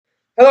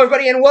Hello,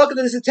 everybody, and welcome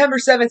to the September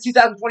 7th,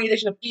 2020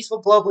 edition of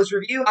Peaceful Globalist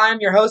Review. I'm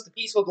your host, the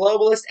Peaceful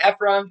Globalist,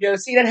 Ephraim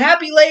Joseed, and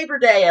happy Labor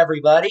Day,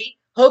 everybody!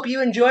 Hope you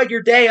enjoyed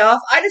your day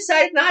off. I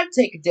decided not to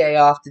take a day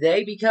off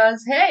today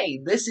because, hey,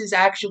 this is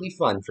actually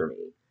fun for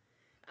me.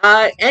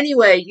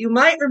 Anyway, you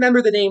might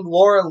remember the name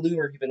Laura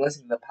Loomer if you've been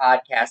listening to the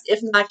podcast.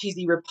 If not, she's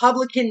the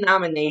Republican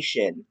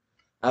nomination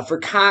for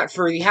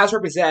the House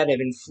Representative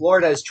in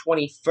Florida's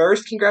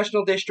 21st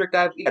Congressional District.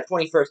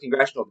 21st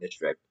Congressional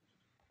District.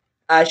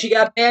 She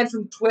got banned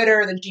from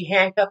Twitter, then she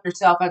handcuffed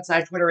herself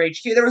outside Twitter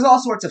HQ. There was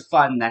all sorts of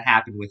fun that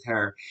happened with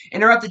her.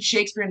 Interrupted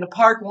Shakespeare in the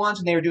Park once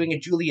when they were doing a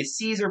Julius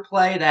Caesar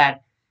play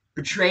that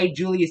portrayed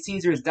Julius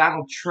Caesar as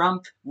Donald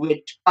Trump,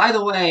 which, by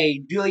the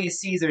way,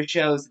 Julius Caesar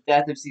shows the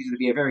death of Caesar to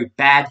be a very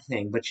bad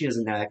thing, but she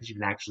doesn't know that because she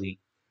didn't actually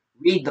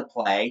read the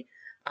play.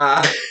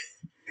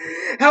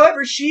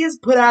 However, she has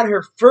put out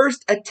her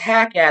first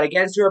attack ad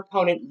against her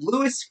opponent,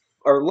 Lois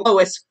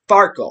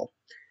Farkle.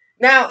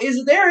 Now,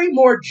 is there a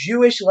more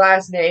Jewish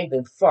last name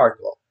than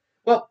Farkle?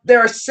 Well, there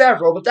are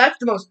several, but that's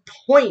the most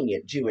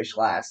poignant Jewish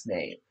last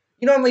name.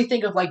 You normally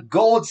think of, like,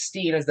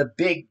 Goldstein as the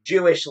big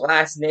Jewish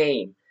last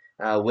name,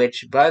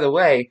 which, by the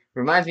way,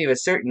 reminds me of a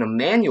certain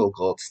Emmanuel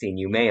Goldstein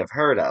you may have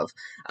heard of.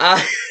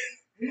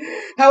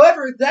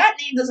 However, that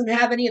name doesn't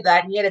have any of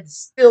that, and yet it's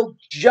still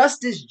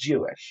just as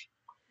Jewish.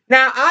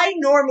 Now, I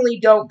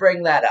normally don't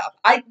bring that up.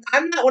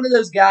 I'm not one of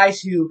those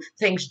guys who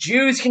thinks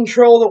Jews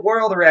control the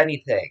world or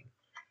anything.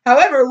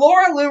 However,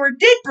 Laura Loomer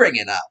did bring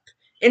it up.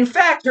 In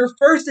fact, her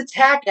first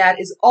attack ad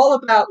is all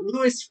about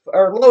Lois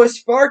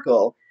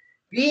Farkle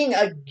being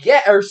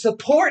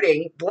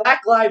supporting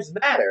Black Lives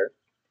Matter,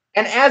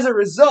 and as a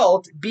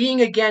result,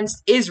 being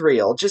against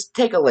Israel. Just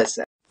take a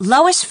listen.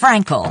 Lois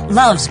Farkle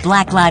loves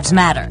Black Lives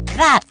Matter.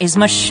 That is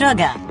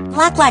Meshuggah.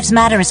 Black Lives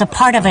Matter is a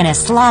part of an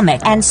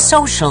Islamic and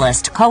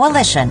socialist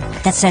coalition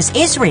that says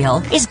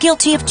Israel is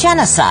guilty of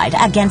genocide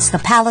against the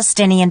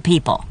Palestinian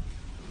people.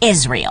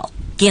 Israel.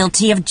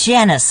 Guilty of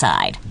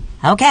genocide.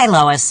 Okay,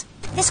 Lois.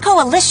 This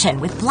coalition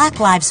with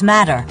Black Lives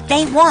Matter,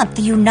 they want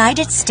the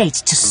United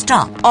States to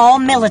stop all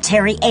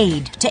military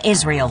aid to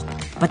Israel.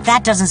 But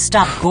that doesn't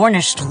stop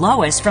Gornished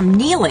Lois from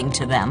kneeling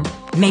to them.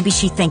 Maybe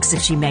she thinks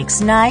if she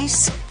makes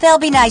nice, they'll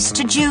be nice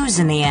to Jews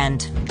in the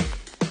end.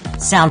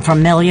 Sound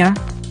familiar?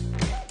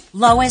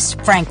 Lois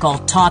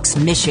Farkle talks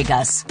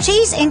Michigas.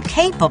 She's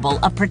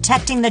incapable of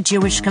protecting the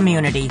Jewish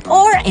community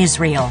or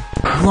Israel.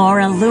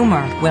 Laura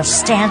Loomer will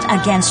stand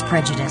against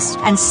prejudice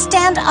and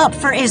stand up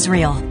for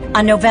Israel.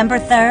 On November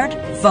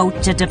 3rd,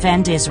 vote to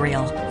defend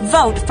Israel.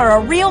 Vote for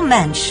a real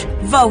mensch.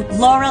 Vote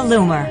Laura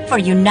Loomer for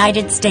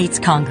United States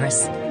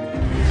Congress.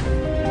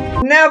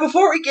 Now,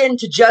 before we get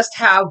into just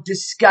how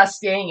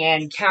disgusting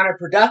and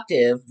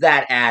counterproductive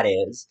that ad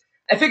is,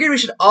 I figured we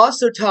should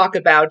also talk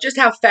about just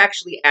how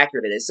factually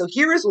accurate it is. So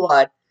here is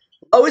what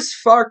Lois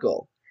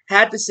Farkle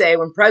had to say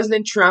when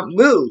President Trump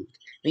moved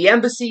the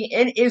embassy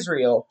in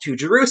Israel to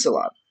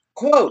Jerusalem.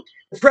 Quote,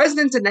 "The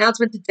president's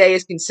announcement today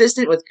is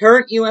consistent with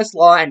current U.S.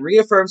 law and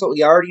reaffirms what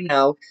we already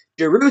know.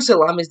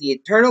 Jerusalem is the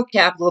eternal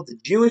capital of the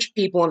Jewish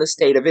people in the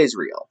state of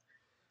Israel."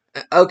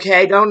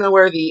 Okay, don't know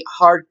where the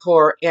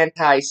hardcore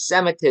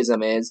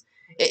anti-Semitism is.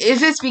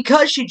 If it's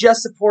because she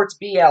just supports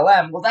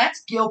BLM, well,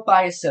 that's guilt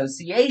by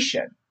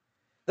association.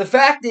 The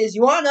fact is,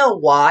 you want to know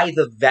why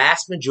the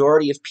vast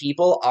majority of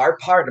people are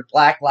part of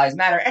Black Lives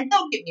Matter? And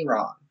don't get me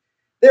wrong.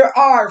 There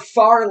are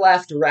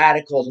far-left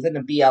radicals within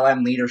the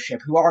BLM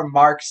leadership who are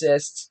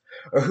Marxists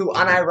or who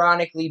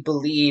unironically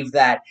believe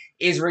that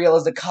Israel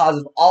is the cause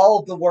of all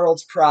of the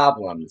world's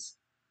problems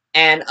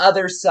and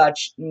other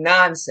such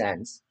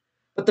nonsense.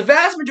 But the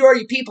vast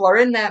majority of people are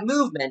in that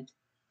movement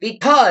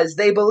because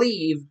they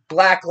believe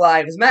Black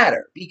Lives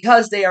Matter,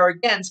 because they are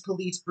against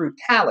police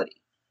brutality.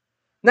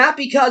 Not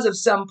because of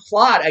some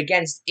plot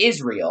against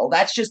Israel.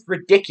 That's just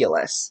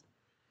ridiculous.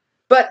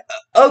 But,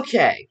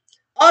 okay.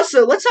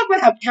 Also, let's talk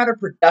about how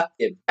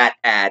counterproductive that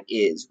ad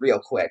is real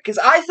quick. Because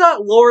I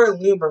thought Laura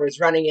Loomer was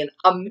running an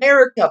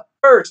America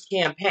First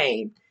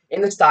campaign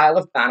in the style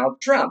of Donald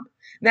Trump.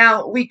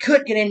 Now, we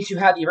could get into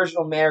how the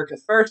original America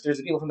Firsters,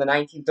 the people from the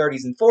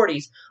 1930s and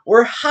 40s,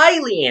 were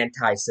highly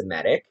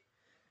anti-Semitic.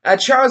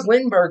 Charles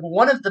Lindbergh,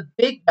 one of the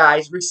big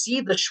guys,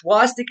 received the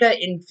swastika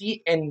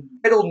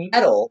embroidered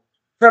medal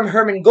from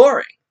Hermann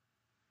Goring.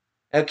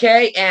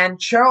 Okay, and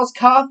Charles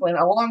Coughlin,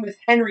 along with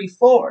Henry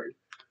Ford,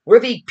 were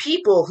the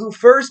people who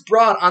first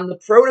brought on the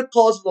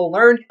Protocols of the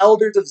Learned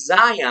Elders of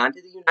Zion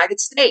to the United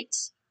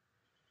States.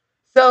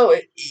 So,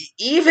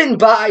 even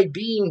by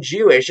being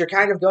Jewish, you're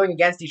kind of going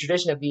against the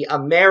tradition of the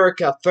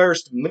America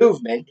First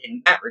movement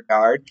in that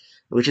regard,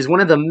 which is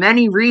one of the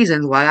many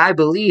reasons why I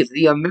believe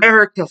the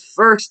America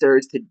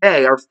Firsters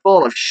today are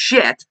full of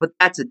shit, but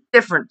that's a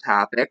different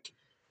topic.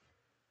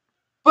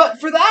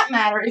 But for that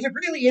matter, if it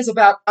really is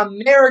about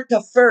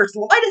America first,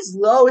 why does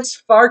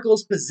Lois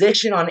Farkle's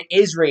position on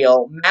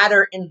Israel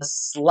matter in the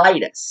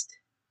slightest?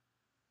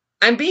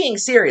 I'm being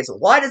serious.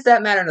 Why does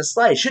that matter in the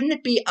slightest? Shouldn't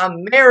it be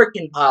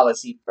American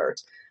policy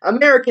first?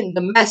 American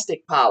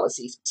domestic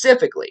policy,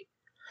 specifically.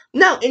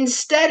 No,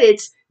 instead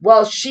it's,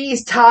 well,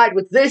 she's tied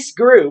with this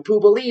group who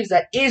believes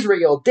that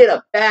Israel did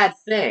a bad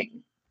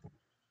thing.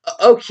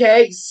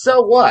 Okay,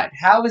 so what?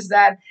 How is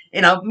that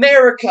an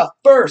America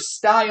First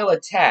style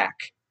attack?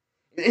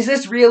 Is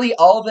this really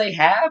all they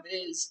have?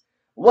 Is,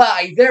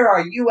 why, there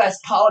are US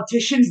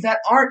politicians that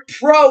aren't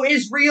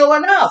pro-Israel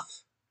enough.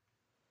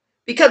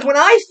 Because when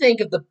I think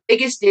of the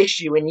biggest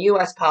issue in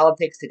US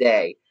politics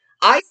today,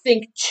 I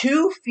think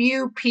too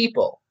few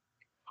people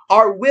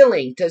are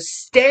willing to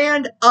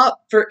stand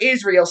up for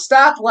Israel.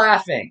 Stop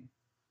laughing.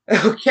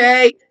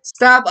 Okay?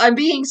 Stop. I'm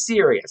being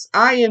serious.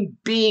 I am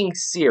being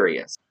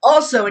serious.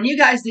 Also, and you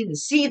guys didn't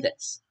see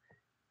this.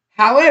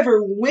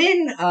 However,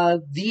 when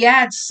the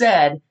ad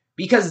said,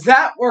 because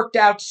that worked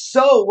out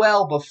so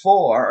well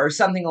before, or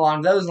something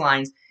along those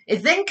lines,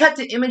 it then cut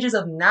to images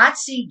of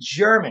Nazi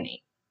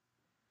Germany.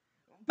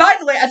 By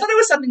the way, I thought it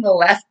was something the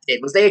left did,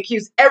 was they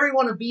accused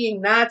everyone of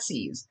being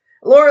Nazis.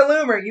 Laura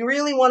Loomer, you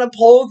really want to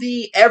pull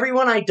the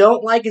everyone I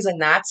don't like is a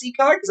Nazi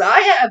card? Because I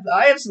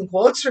have some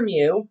quotes from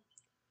you.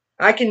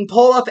 I can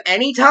pull up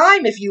any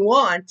time if you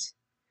want.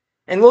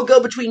 And we'll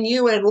go between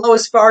you and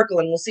Lois Farkle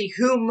and we'll see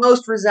who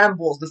most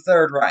resembles the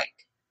Third Reich.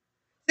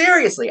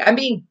 Seriously, I'm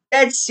being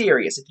dead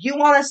serious. If you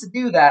want us to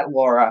do that,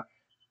 Laura,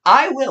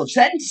 I will.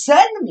 Send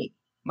me.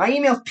 My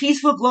email is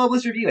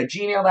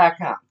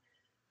peacefulglobalistreview@gmail.com.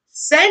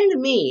 Send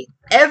me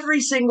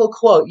every single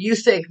quote you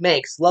think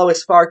makes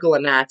Lois Farkle a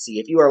Nazi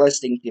if you are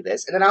listening to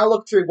this, and then I'll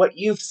look through what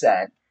you've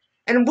said,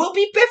 and we'll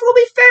be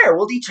fair.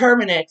 We'll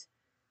determine it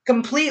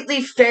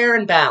completely fair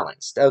and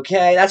balanced,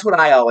 okay? That's what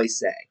I always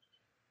say.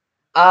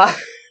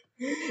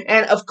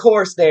 And of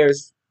course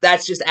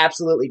that's just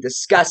absolutely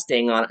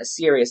disgusting on a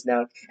serious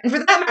note. And for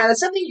that matter,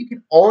 that's something you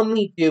can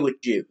only do with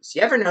Jews.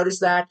 You ever notice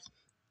that?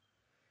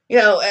 You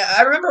know,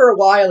 I remember a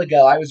while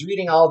ago I was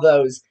reading all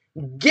those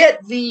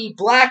 "get the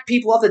black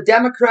people off the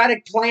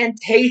Democratic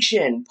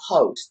plantation"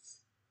 posts.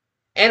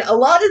 And a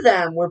lot of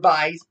them were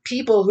by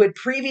people who had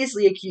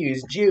previously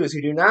accused Jews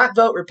who do not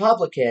vote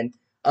Republican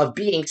of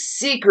being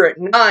secret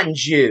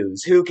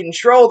non-Jews who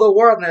control the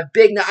world and have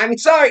big... I mean,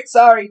 sorry,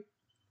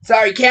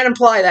 can't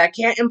imply that.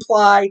 Can't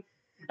imply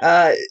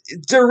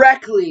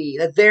directly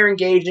that they're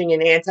engaging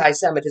in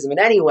anti-Semitism in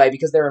any way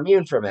because they're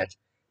immune from it.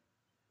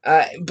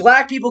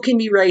 Black people can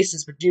be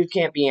racist, but Jews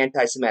can't be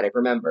anti-Semitic,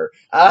 remember.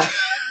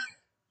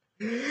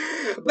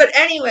 But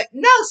anyway,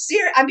 no,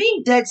 I'm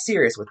being dead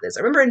serious with this. I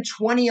remember in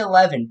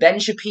 2011, Ben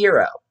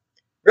Shapiro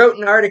wrote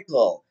an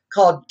article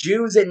called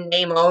Jews in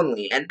Name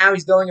Only, and now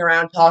he's going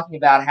around talking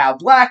about how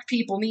black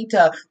people need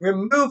to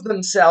remove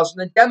themselves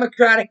from the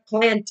Democratic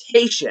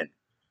plantation.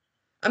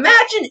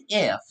 Imagine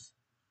if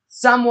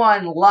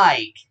someone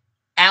like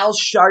Al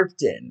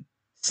Sharpton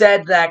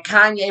said that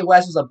Kanye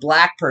West was a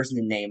black person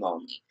in name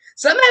only.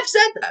 Some have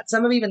said that.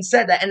 Some have even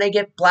said that, and they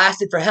get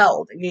blasted for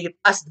hell. And you get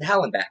blasted to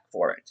hell and back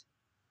for it.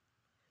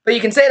 But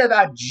you can say that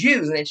about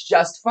Jews, and it's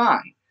just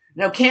fine.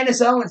 You know,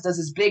 Candace Owens does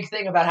this big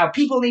thing about how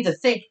people need to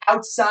think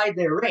outside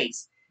their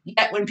race.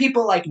 Yet when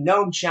people like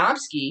Noam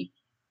Chomsky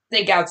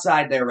think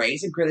outside their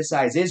race and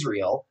criticize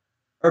Israel,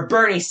 or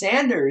Bernie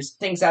Sanders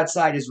thinks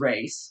outside his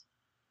race,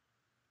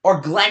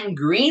 or Glenn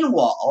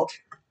Greenwald,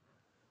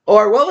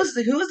 or who was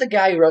the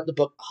guy who wrote the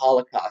book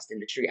Holocaust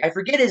Industry? I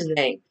forget his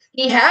name.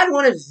 He had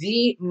one of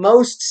the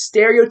most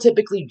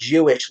stereotypically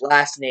Jewish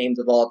last names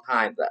of all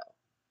time, though.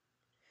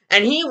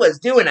 And he was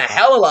doing a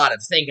hell of a lot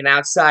of thinking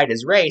outside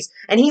his race,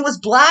 and he was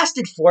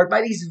blasted for it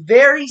by these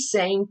very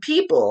same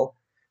people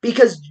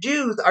because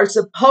Jews are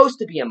supposed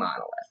to be a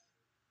monolith.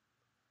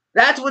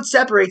 That's what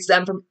separates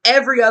them from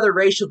every other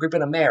racial group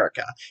in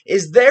America,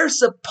 is they're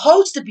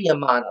supposed to be a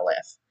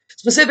monolith.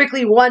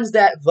 Specifically ones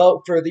that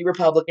vote for the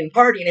Republican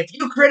Party. And if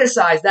you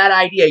criticize that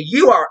idea,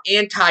 you are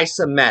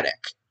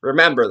anti-Semitic.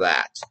 Remember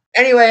that.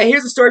 Anyway,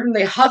 here's a story from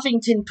the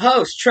Huffington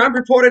Post. Trump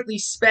reportedly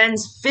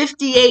spends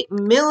 $58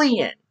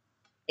 million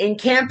in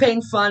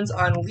campaign funds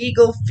on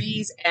legal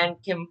fees and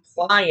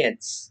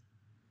compliance.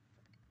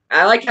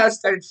 I like how it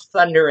started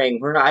thundering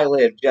where I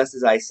live just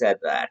as I said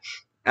that.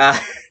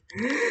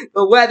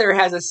 The weather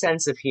has a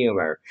sense of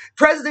humor.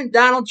 President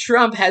Donald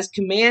Trump has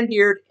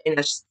commandeered an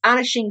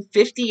astonishing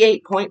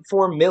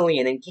 $58.4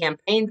 million in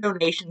campaign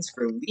donations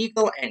for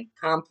legal and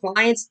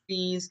compliance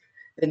fees,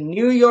 the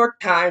New York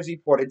Times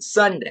reported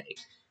Sunday.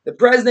 The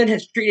president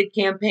has treated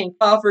campaign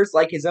coffers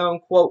like his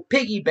own, quote,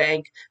 piggy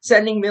bank,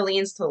 sending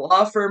millions to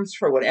law firms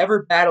for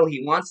whatever battle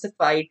he wants to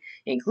fight,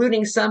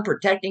 including some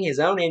protecting his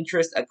own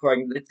interests,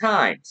 according to the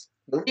Times.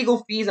 The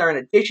legal fees are in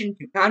addition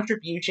to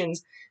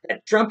contributions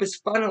that Trump is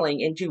funneling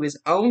into his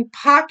own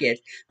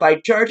pocket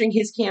by charging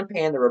his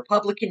campaign, the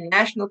Republican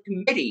National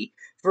Committee,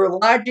 for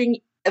lodging,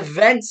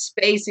 event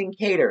space, and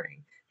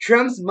catering.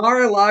 Trump's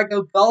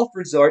Mar-a-Lago golf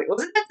resort,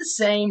 wasn't that the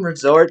same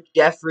resort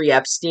Jeffrey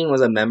Epstein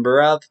was a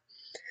member of?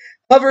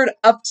 Covered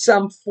up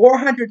some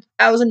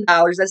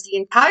 $400,000. That's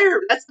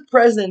the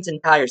president's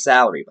entire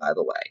salary, by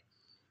the way.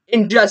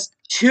 In just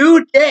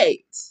 2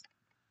 days.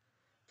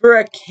 For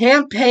a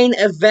campaign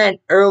event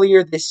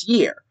earlier this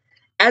year.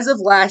 As of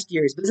last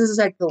year, his businesses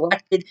had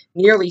collected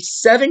nearly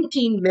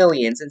 $17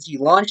 million since he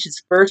launched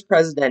his first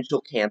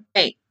presidential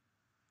campaign.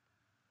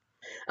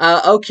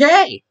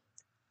 Okay.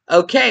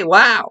 Okay,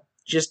 wow.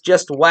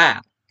 Just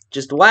wow.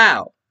 Just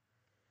wow.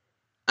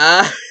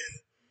 Uh,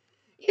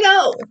 you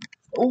know,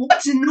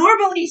 what's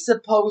normally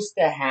supposed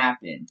to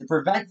happen to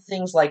prevent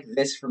things like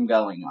this from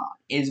going on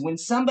is when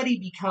somebody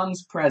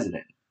becomes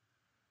president,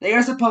 they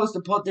are supposed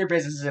to put their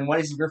businesses in what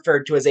is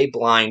referred to as a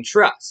blind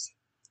trust.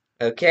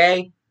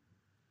 Okay?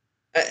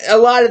 A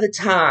lot of the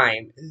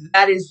time,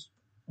 that is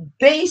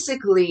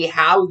basically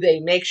how they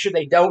make sure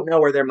they don't know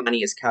where their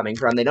money is coming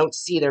from. They don't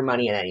see their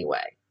money in any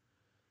way.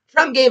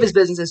 Trump gave his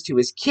businesses to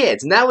his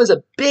kids, and that was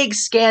a big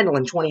scandal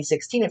in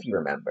 2016, if you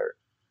remember.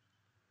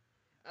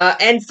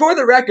 And for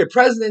the record,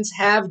 presidents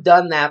have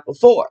done that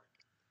before.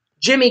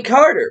 Jimmy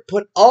Carter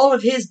put all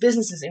of his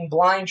businesses in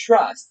blind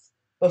trusts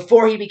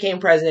before he became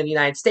president of the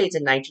United States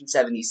in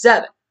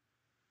 1977.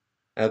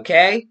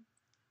 Okay?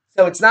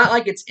 So it's not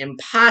like it's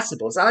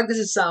impossible. It's not like this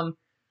is some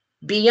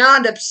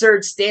beyond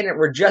absurd standard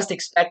we're just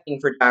expecting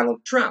for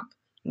Donald Trump.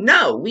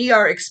 No, we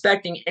are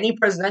expecting any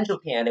presidential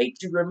candidate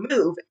to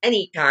remove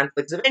any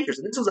conflicts of interest.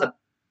 And this was a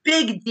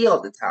big deal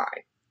at the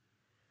time.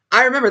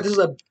 I remember this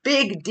was a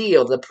big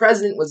deal. The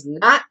president was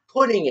not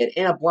putting it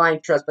in a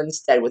blind trust, but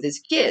instead with his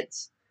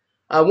kids.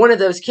 One of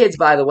those kids,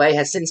 by the way,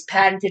 has since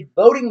patented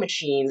voting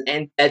machines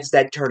and beds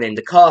that turn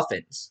into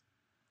coffins.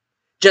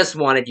 Just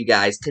wanted you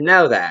guys to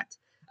know that.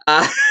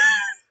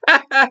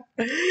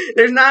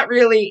 There's not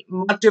really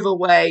much of a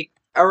way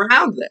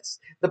around this.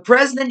 The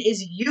president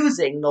is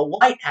using the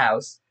White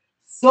House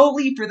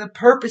solely for the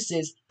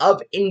purposes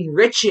of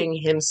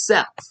enriching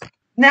himself.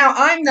 Now,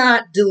 I'm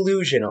not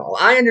delusional.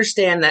 I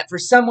understand that for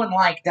someone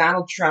like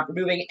Donald Trump,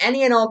 removing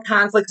any and all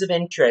conflicts of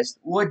interest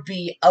would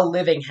be a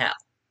living hell.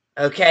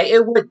 Okay?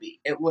 It would be.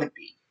 It would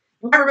be.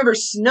 I remember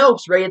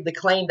Snopes rated the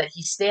claim that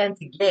he stands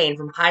to gain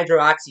from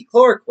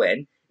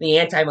hydroxychloroquine, the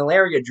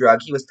anti-malaria drug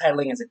he was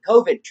peddling as a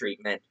COVID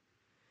treatment,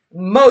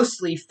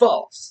 mostly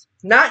false.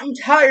 Not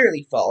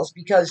entirely false,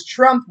 because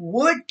Trump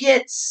would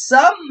get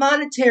some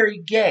monetary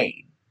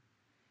gain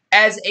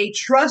as a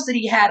trust that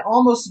he had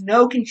almost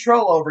no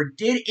control over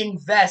did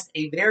invest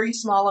a very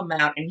small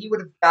amount, and he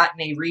would have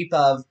gotten a reap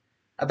of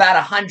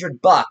about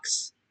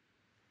 $100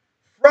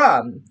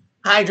 from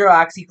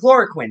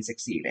hydroxychloroquine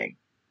succeeding.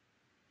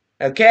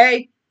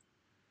 Okay?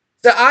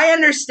 So I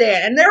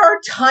understand, and there are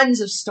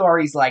tons of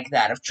stories like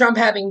that, of Trump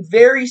having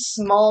very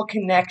small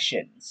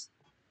connections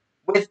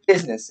with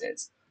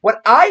businesses.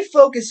 What I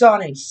focus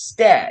on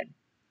instead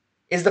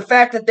is the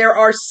fact that there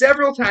are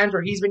several times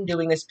where he's been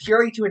doing this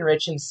purely to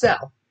enrich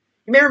himself.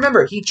 You may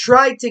remember, he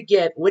tried to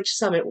get, which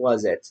summit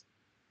was it?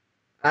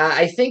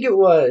 I think it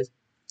was,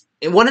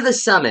 in one of the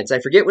summits, I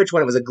forget which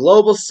one, it was a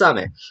global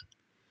summit,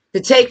 to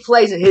take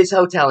place at his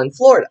hotel in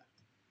Florida.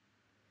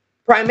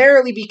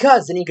 Primarily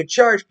because then he could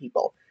charge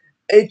people.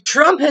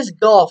 Trump has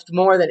golfed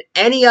more than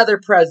any other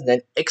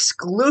president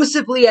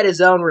exclusively at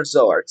his own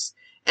resorts,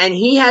 and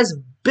he has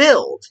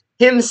billed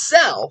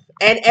himself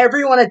and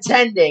everyone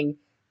attending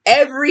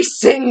every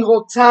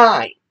single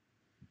time.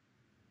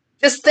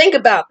 Just think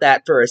about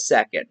that for a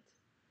second.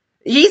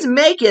 He's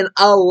making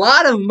a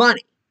lot of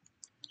money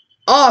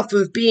off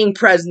of being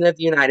president of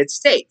the United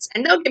States.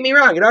 And don't get me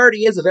wrong, it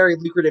already is a very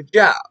lucrative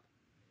job.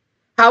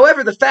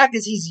 However, the fact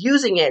is he's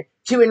using it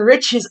to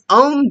enrich his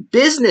own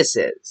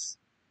businesses,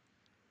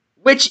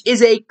 which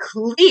is a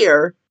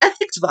clear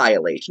ethics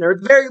violation, or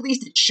at the very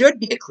least it should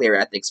be a clear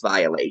ethics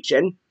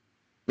violation.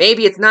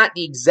 Maybe it's not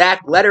the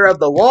exact letter of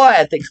the law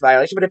ethics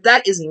violation, but if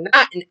that is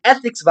not an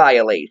ethics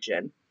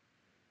violation,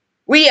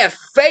 we have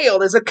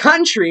failed as a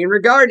country in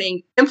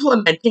regarding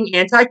implementing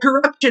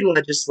anti-corruption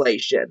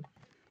legislation.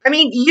 I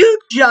mean, you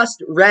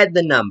just read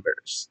the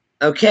numbers,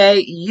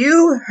 okay?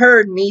 You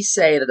heard me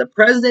say that the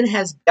president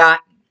has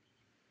gotten,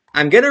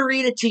 I'm going to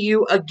read it to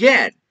you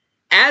again.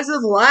 As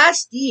of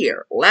last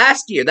year,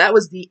 that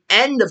was the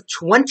end of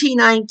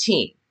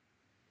 2019,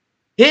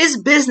 his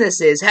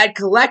businesses had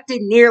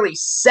collected nearly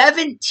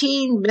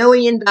 $17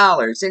 million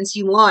since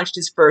he launched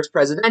his first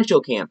presidential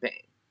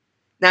campaign.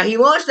 Now, he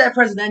launched that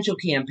presidential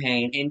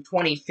campaign in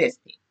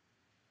 2015.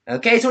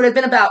 Okay, so it had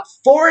been about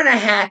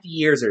 4.5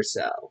 years or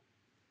so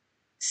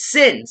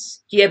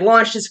since he had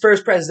launched his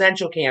first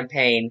presidential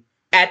campaign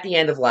at the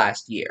end of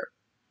last year.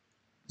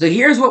 So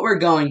here's what we're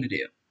going to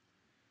do.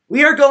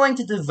 We are going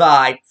to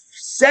divide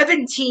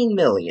 17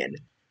 million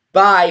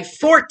by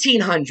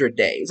 1,400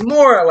 days.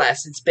 More or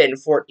less, it's been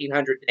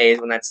 1,400 days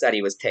when that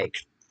study was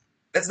taken.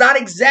 That's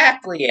not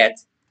exactly it,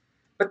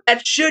 but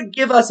that should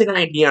give us an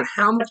idea on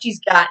how much he's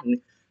gotten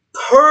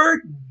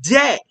per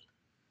day,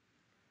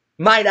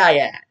 might I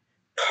add,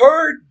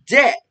 per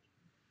day,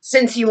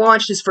 since he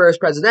launched his first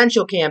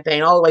presidential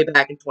campaign all the way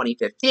back in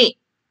 2015.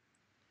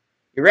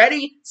 You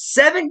ready?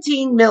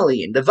 17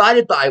 million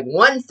divided by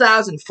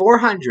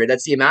 1,400,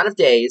 that's the amount of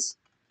days,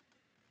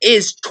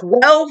 is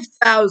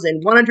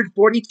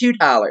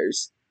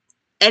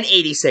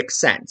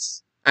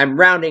 $12,142.86. I'm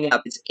rounding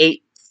up. It's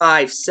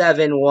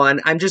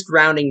 8,571. I'm just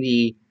rounding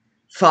the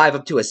 5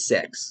 up to a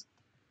 6.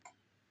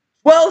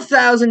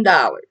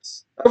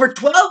 $12,000. Over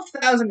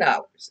 $12,000,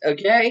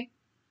 okay?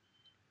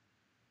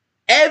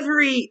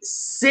 Every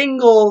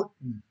single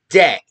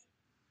day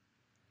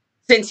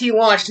since he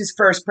launched his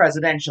first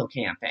presidential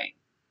campaign.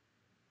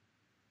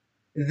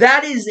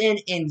 That is an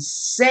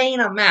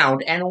insane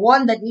amount, and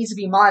one that needs to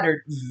be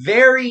monitored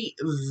very,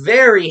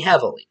 very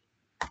heavily.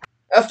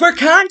 For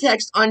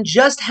context on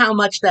just how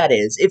much that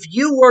is, if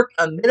you work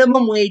a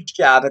minimum wage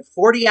job at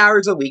 40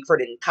 hours a week for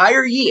an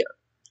entire year,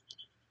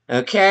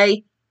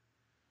 okay,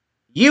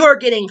 you are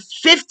getting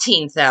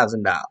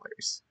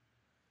 $15,000.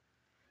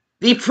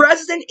 The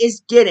president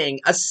is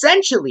getting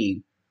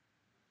essentially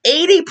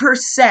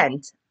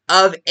 80%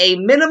 of a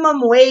minimum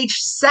wage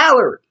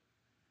salary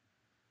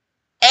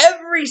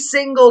every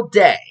single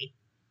day,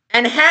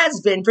 and has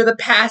been for the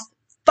past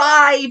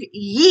 5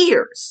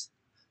 years.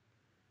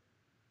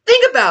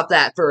 Think about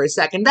that for a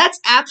second. That's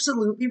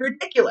absolutely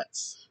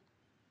ridiculous.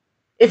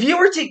 If you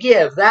were to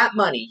give that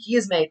money he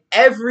has made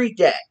every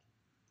day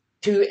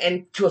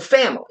to a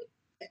family,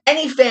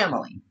 any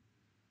family,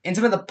 in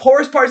some of the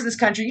poorest parts of this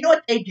country, you know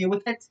what they'd do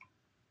with it?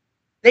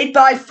 They'd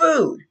buy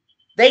food.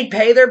 They'd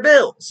pay their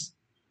bills.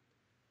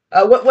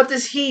 What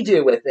does he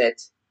do with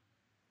it?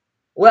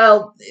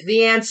 Well,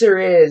 the answer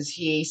is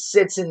he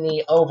sits in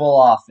the Oval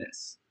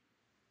Office.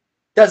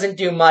 Doesn't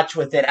do much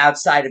with it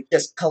outside of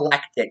just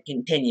collect it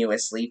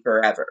continuously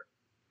forever.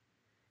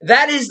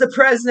 That is the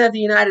President of the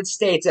United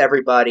States,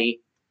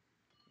 everybody.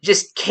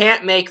 Just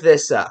can't make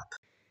this up.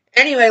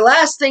 Anyway,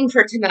 last thing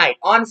for tonight.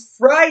 On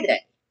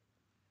Friday,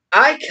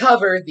 I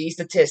covered the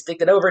statistic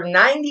that over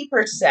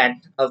 90%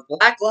 of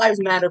Black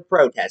Lives Matter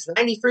protests,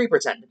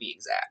 93% to be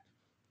exact,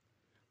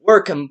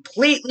 were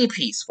completely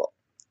peaceful.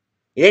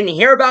 You didn't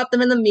hear about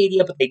them in the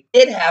media, but they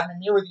did happen,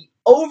 and they were the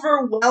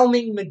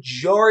overwhelming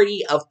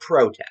majority of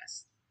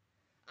protests.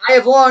 I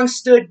have long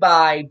stood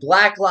by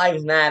Black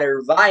Lives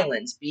Matter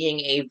violence being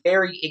a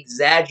very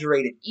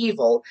exaggerated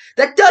evil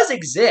that does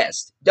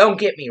exist, don't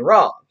get me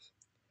wrong.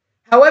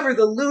 However,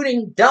 the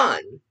looting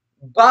done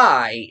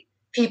by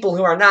people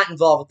who are not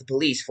involved with the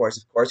police force,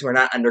 of course, who are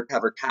not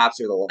undercover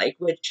cops or the like,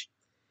 which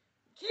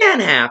can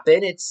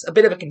happen. It's a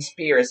bit of a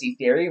conspiracy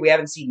theory. We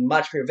haven't seen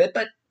much proof of it,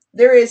 but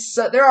there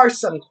are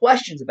some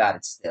questions about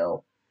it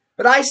still.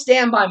 But I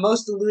stand by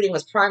most of the looting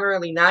was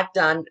primarily not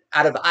done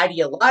out of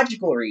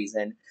ideological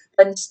reason,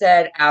 but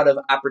instead out of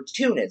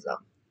opportunism.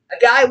 A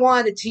guy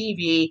wanted a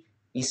TV,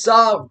 he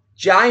saw a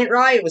giant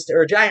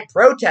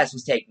protest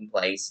was taking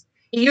place,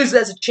 he used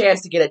it as a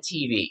chance to get a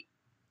TV.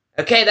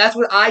 Okay, that's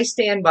what I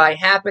stand by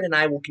happened, and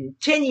I will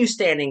continue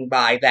standing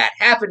by that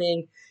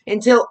happening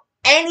until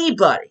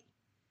anybody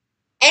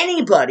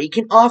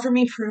can offer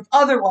me proof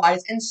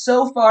otherwise, and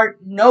so far,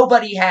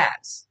 nobody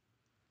has.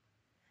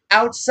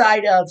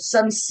 Outside of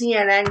some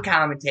CNN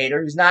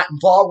commentator who's not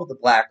involved with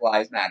the Black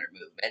Lives Matter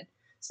movement,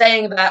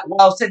 saying that,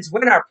 well, since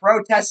when are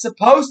protests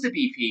supposed to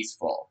be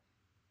peaceful?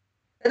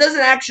 That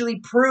doesn't actually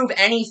prove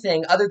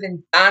anything other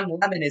than Don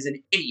Lemon is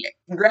an idiot.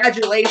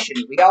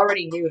 Congratulations, we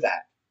already knew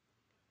that.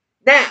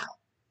 Now,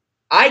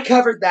 I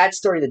covered that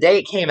story the day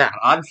it came out,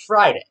 on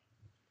Friday.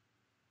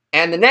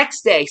 And the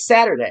next day,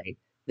 Saturday,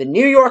 the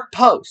New York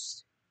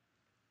Post,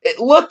 it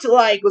looked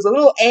like, was a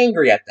little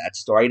angry at that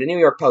story. The New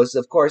York Post is,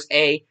 of course,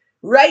 a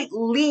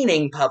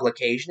right-leaning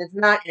publication. It's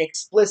not an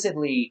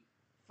explicitly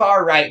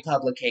far-right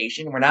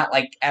publication. We're not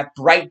like at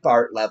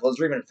Breitbart levels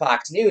or even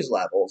Fox News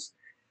levels.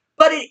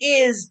 But it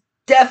is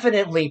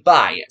definitely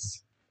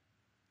biased.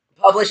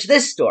 Published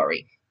this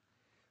story.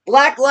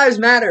 Black Lives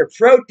Matter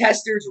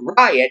protesters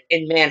riot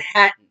in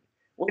Manhattan.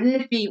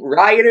 Wouldn't it be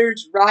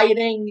rioters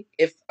rioting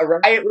if a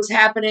riot was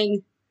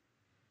happening?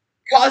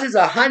 Causes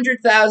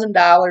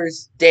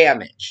 $100,000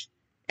 damage.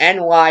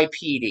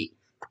 NYPD.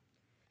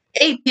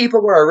 8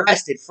 people were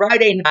arrested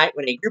Friday night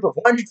when a group of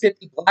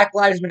 150 Black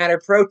Lives Matter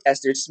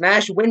protesters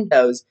smashed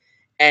windows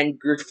and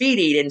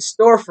graffitied in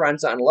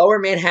storefronts on Lower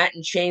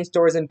Manhattan chain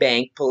stores and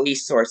bank,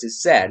 police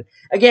sources said.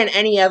 Again,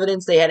 any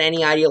evidence they had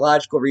any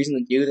ideological reason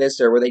to do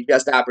this, or were they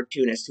just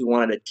opportunists who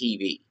wanted a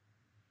TV?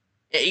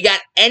 You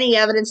got any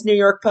evidence, New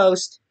York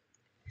Post?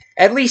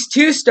 At least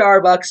 2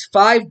 Starbucks,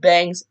 5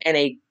 banks, and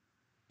a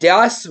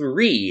Das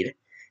Reed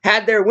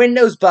had their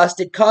windows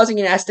busted, causing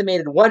an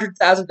estimated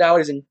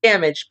 $100,000 in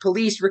damage.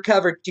 Police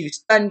recovered 2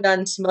 stun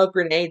guns, smoke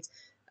grenades,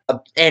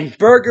 and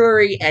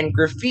burglary and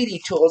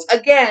graffiti tools.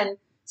 Again,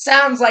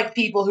 sounds like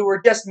people who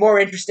were just more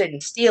interested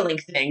in stealing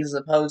things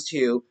as opposed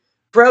to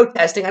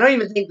protesting. I don't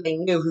even think they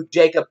knew who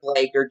Jacob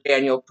Blake or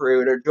Daniel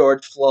Prude or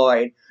George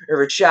Floyd or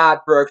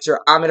Rashad Brooks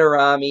or Ahmed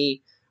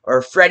Arami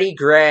or Freddie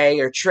Gray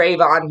or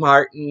Trayvon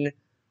Martin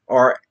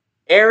or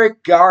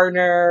Eric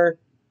Garner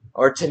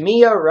or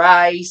Tamia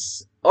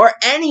Rice or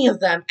any of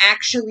them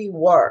actually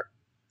were.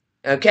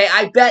 Okay,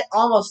 I bet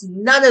almost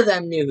none of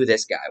them knew who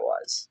this guy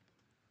was.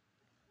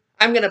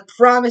 I'm going to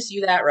promise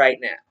you that right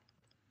now.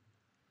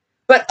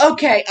 But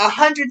okay,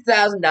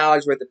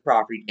 $100,000 worth of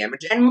property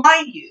damage, and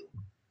mind you,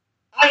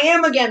 I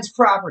am against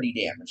property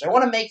damage. I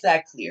want to make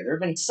that clear. There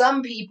have been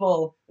some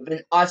people,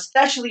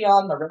 especially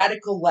on the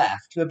radical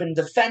left, who have been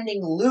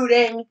defending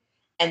looting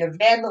and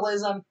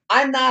vandalism.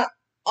 I'm not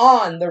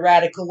on the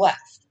radical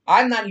left.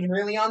 I'm not even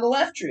really on the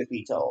left, truth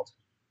be told.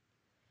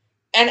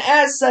 And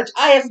as such,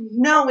 I have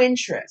no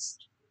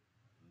interest,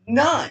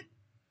 none,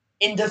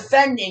 in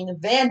defending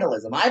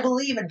vandalism. I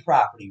believe in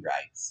property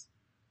rights.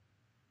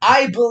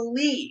 I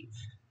believe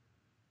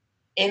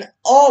in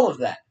all of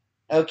that,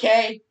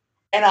 okay?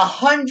 And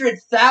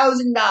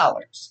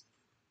 $100,000,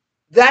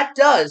 that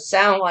does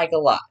sound like a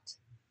lot.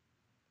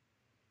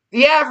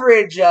 The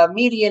average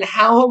median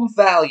home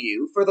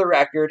value, for the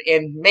record,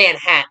 in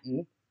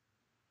Manhattan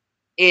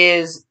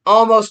is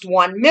almost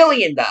 $1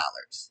 million.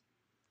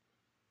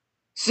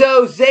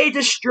 So they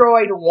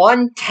destroyed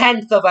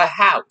 1/10 of a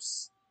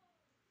house.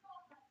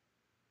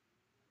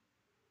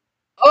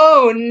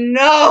 Oh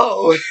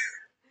no!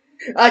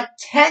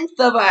 1/10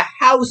 of a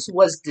house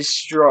was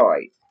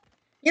destroyed.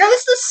 You know,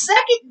 this is the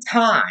second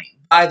time,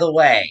 by the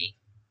way,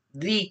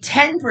 the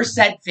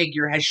 10%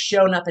 figure has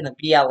shown up in a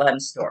BLM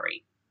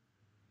story.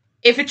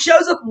 If it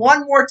shows up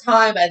one more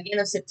time at the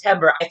end of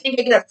September, I think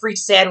I get a free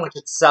sandwich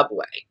at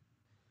Subway.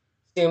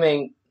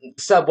 Assuming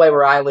Subway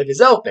where I live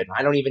is open.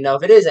 I don't even know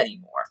if it is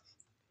anymore.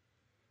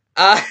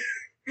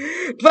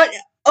 But,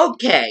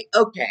 okay.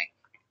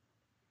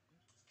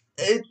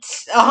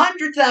 It's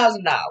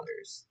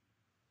 $100,000.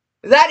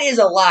 That is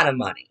a lot of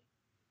money.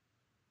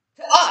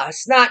 To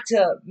us, not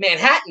to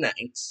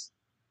Manhattanites,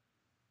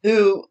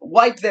 who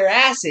wipe their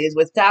asses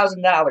with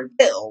 $1,000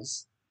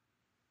 bills.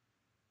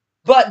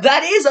 But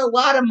that is a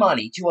lot of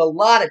money to a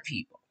lot of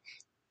people.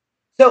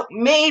 So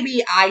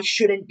maybe I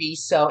shouldn't be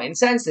so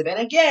insensitive. And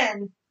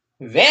again,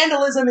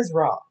 vandalism is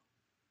wrong.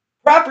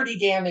 Property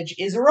damage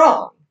is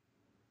wrong.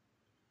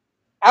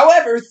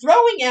 However,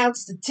 throwing out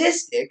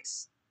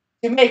statistics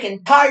to make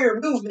entire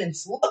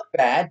movements look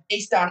bad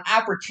based on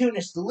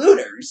opportunist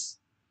looters,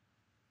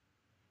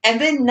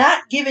 and then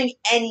not giving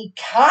any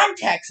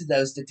context to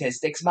those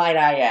statistics, might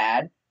I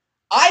add,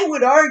 I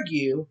would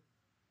argue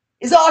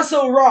is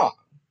also wrong.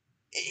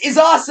 Is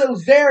also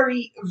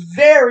very,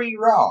 very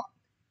wrong.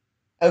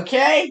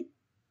 Okay?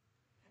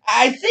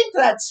 I think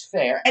that's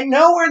fair. And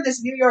nowhere in this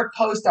New York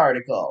Post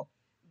article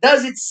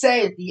does it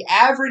say that the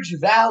average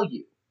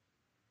value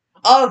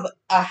of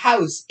a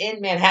house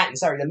in Manhattan,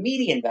 the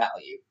median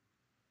value,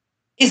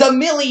 is $1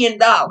 million.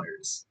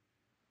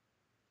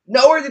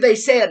 Nowhere do they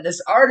say that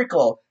this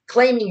article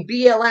claiming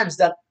BLM's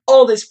done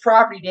all this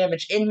property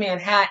damage in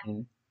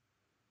Manhattan,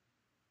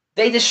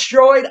 they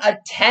destroyed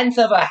 1/10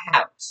 of a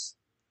house.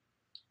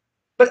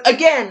 But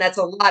again, that's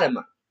a lot of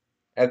money,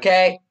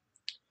 okay?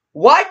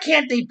 Why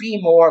can't they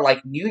be more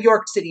like New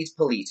York City's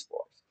police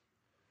force?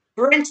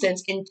 For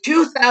instance, in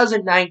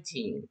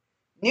 2019,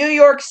 New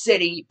York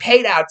City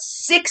paid out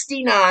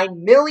 $69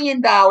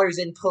 million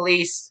in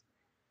police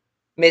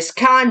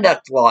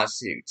misconduct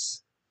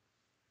lawsuits.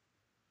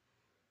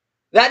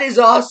 That is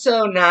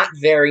also not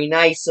very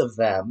nice of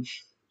them.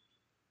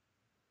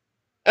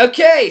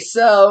 Okay,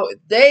 so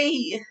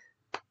I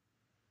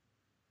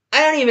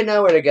don't even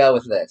know where to go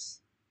with this.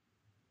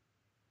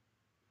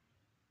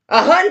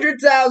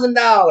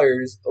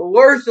 $100,000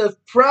 worth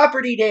of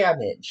property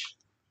damage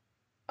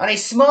on a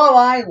small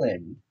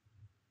island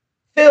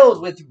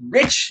filled with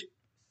rich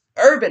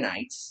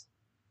urbanites,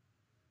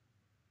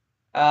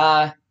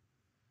 or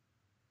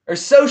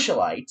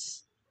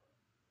socialites,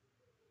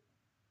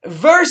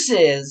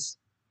 versus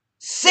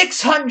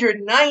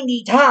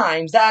 690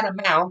 times that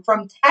amount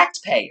from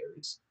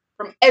taxpayers,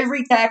 from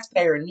every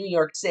taxpayer in New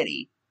York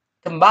City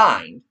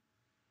combined,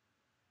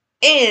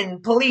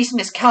 in police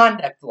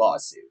misconduct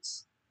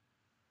lawsuits.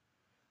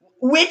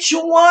 Which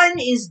one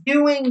is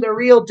doing the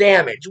real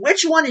damage?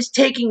 Which one is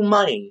taking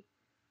money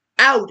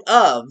out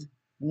of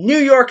New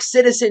York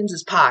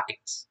citizens'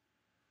 pockets?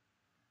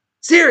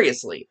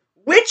 Seriously,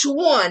 which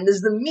one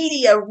does the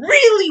media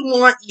really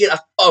want you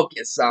to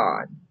focus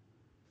on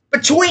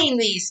between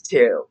these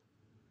two?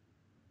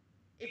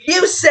 If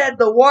you said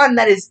the one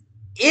that is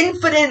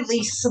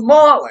infinitely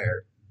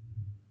smaller,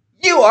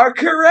 you are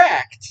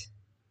correct.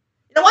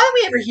 Now, why don't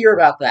we ever hear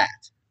about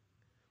that?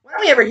 Why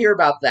don't we ever hear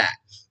about that?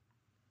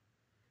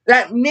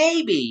 That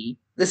maybe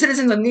the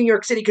citizens of New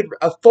York City could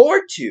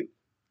afford to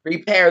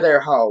repair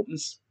their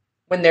homes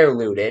when they're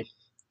looted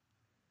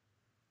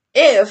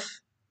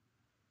if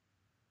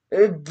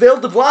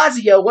Bill de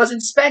Blasio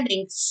wasn't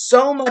spending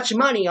so much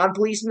money on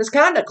police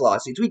misconduct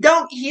lawsuits. We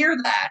don't hear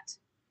that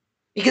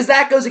because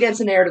that goes against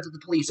the narrative that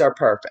the police are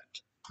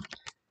perfect.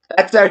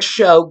 That's our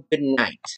show. Good night.